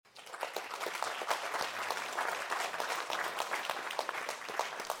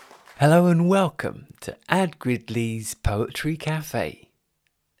Hello and welcome to Ad Gridley's Poetry Cafe,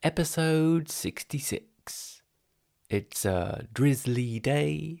 episode 66. It's a drizzly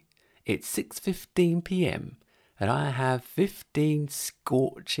day, it's 6:15 p.m. and I have 15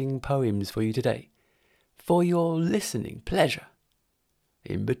 scorching poems for you today, for your listening pleasure.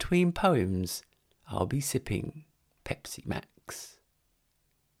 In between poems, I'll be sipping Pepsi Max.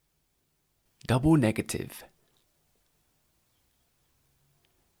 Double negative.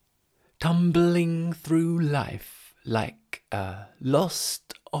 Tumbling through life like a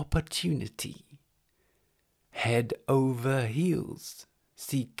lost opportunity, head over heels,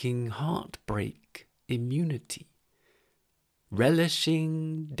 seeking heartbreak immunity,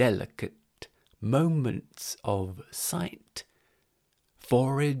 relishing delicate moments of sight,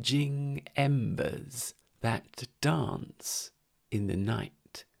 foraging embers that dance in the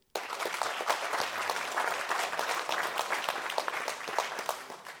night.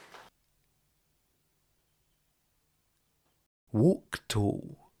 Walk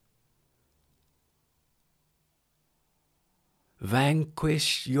tall.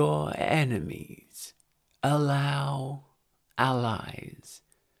 Vanquish your enemies. Allow allies.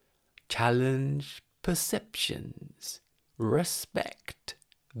 Challenge perceptions. Respect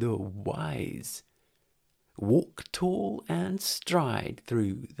the wise. Walk tall and stride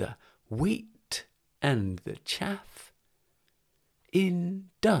through the wheat and the chaff.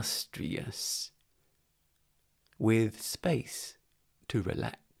 Industrious, with space to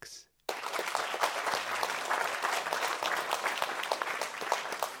relax.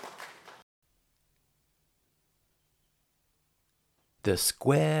 The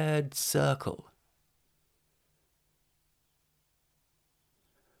squared circle.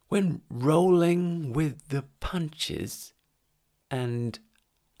 When rolling with the punches and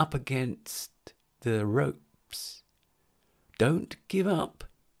up against the ropes, don't give up,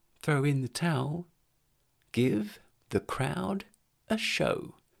 throw in the towel. Give the crowd a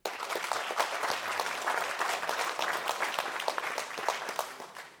show.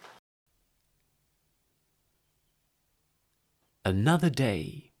 Another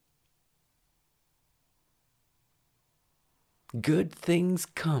day. Good things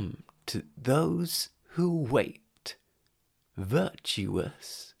come to those who wait,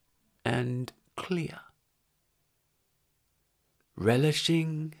 virtuous and clear,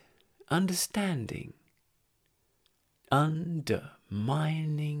 relishing understanding,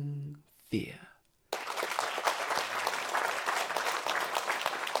 undermining fear.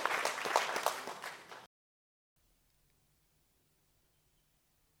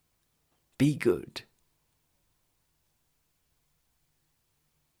 Be good.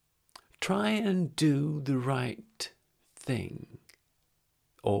 Try and do the right thing,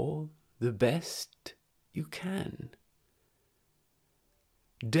 or the best you can.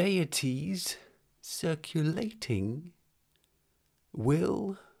 Deities circulating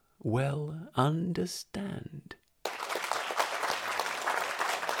will well understand.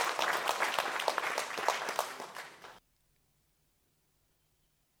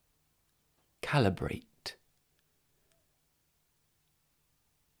 Calibrate.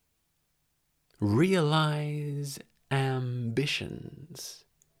 Realize ambitions.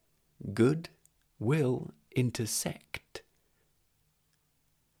 Good will intersect.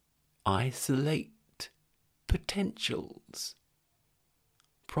 Isolate potentials,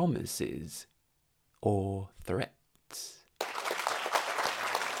 promises or threats.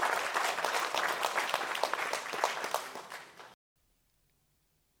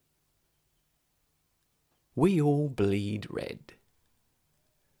 We all bleed red.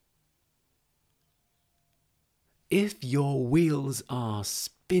 If your wheels are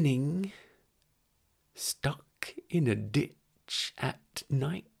spinning, stuck in a ditch at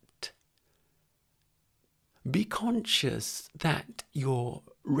night, be conscious that your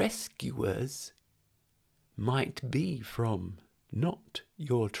rescuers might be from not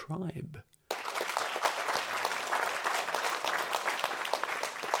your tribe.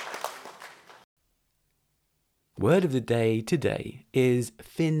 Word of the day today is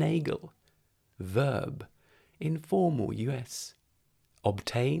finagle, verb, informal US.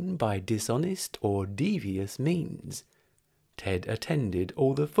 Obtain by dishonest or devious means. Ted attended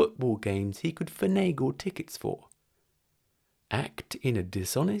all the football games he could finagle tickets for. Act in a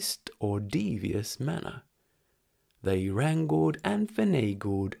dishonest or devious manner. They wrangled and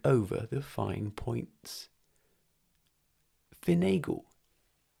finagled over the fine points. Finagle.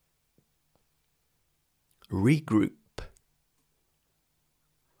 Regroup.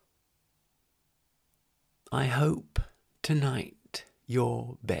 I hope tonight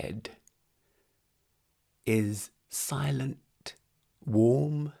your bed is silent,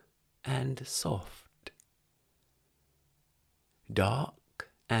 warm and soft, dark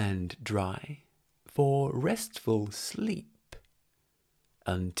and dry for restful sleep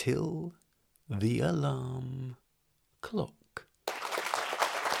until the alarm clock.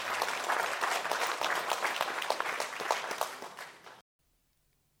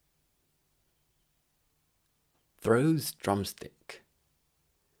 Throws drumstick.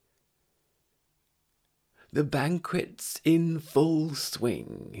 The banquet's in full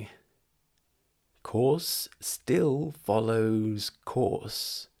swing. Course still follows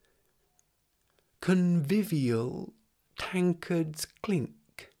course. Convivial tankards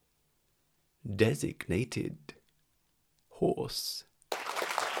clink. Designated horse.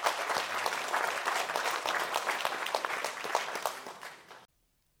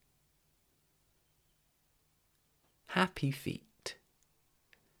 Happy feet.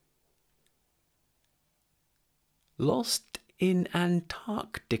 Lost in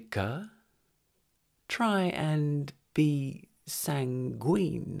Antarctica, try and be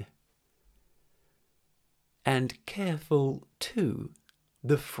sanguine. And careful too,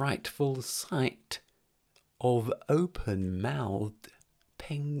 the frightful sight of open-mouthed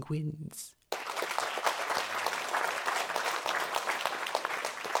penguins.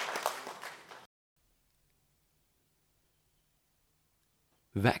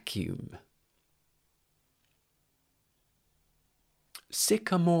 Vacuum.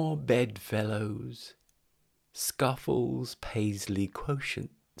 Sycamore bedfellows, scuffles Paisley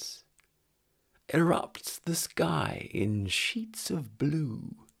quotients, erupts the sky in sheets of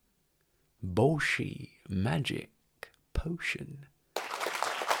blue, Bolshie magic potion.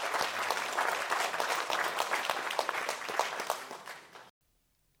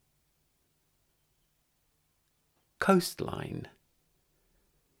 Coastline.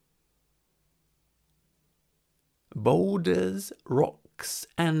 Boulders, rocks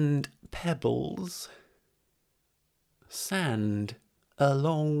and pebbles, sand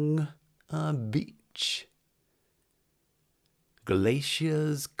along a beach.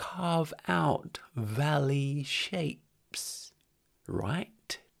 Glaciers carve out valley shapes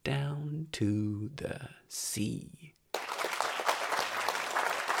right down to the sea.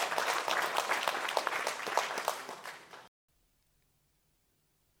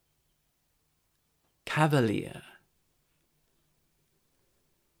 Cavalier.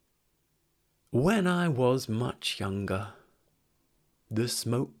 When I was much younger, the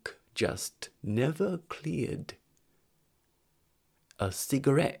smoke just never cleared. A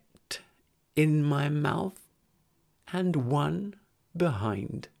cigarette in my mouth and one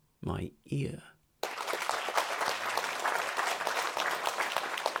behind my ear.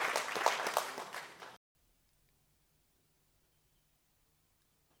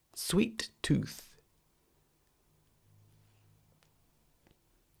 Sweet tooth.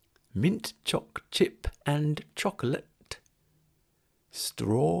 Mint choc chip and chocolate,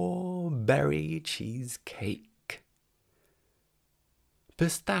 strawberry cheesecake,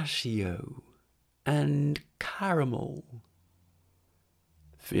 pistachio and caramel,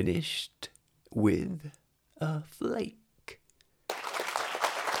 finished with a flake.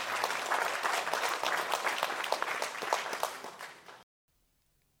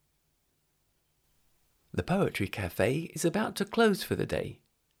 The Poetry Cafe is about to close for the day.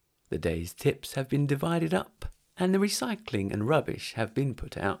 The day's tips have been divided up and the recycling and rubbish have been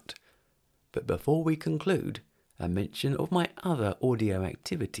put out. But before we conclude, a mention of my other audio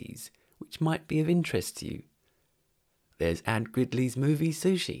activities which might be of interest to you. There's Ad Gridley's Movie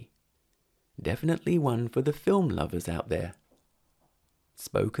Sushi. Definitely one for the film lovers out there.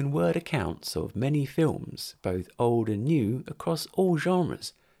 Spoken word accounts of many films, both old and new, across all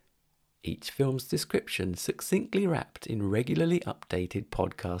genres. Each film's description succinctly wrapped in regularly updated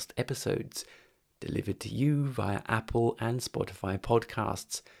podcast episodes, delivered to you via Apple and Spotify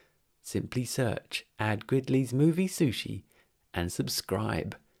podcasts. Simply search Ad Gridley's Movie Sushi and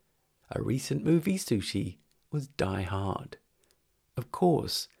subscribe. A recent movie sushi was Die Hard. Of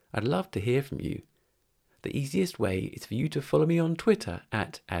course, I'd love to hear from you. The easiest way is for you to follow me on Twitter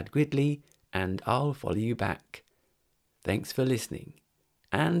at @AdGridley and I'll follow you back. Thanks for listening.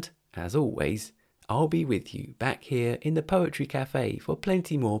 And, as always, I'll be with you back here in the Poetry Cafe for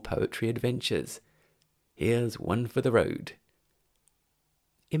plenty more poetry adventures. Here's one for the road.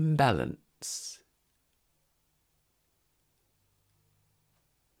 Imbalance.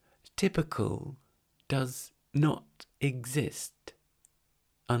 Typical does not exist,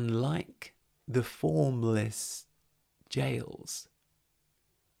 unlike the formless jails.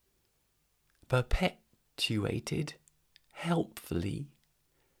 Perpetuated helpfully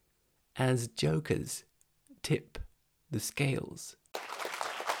as jokers tip the scales.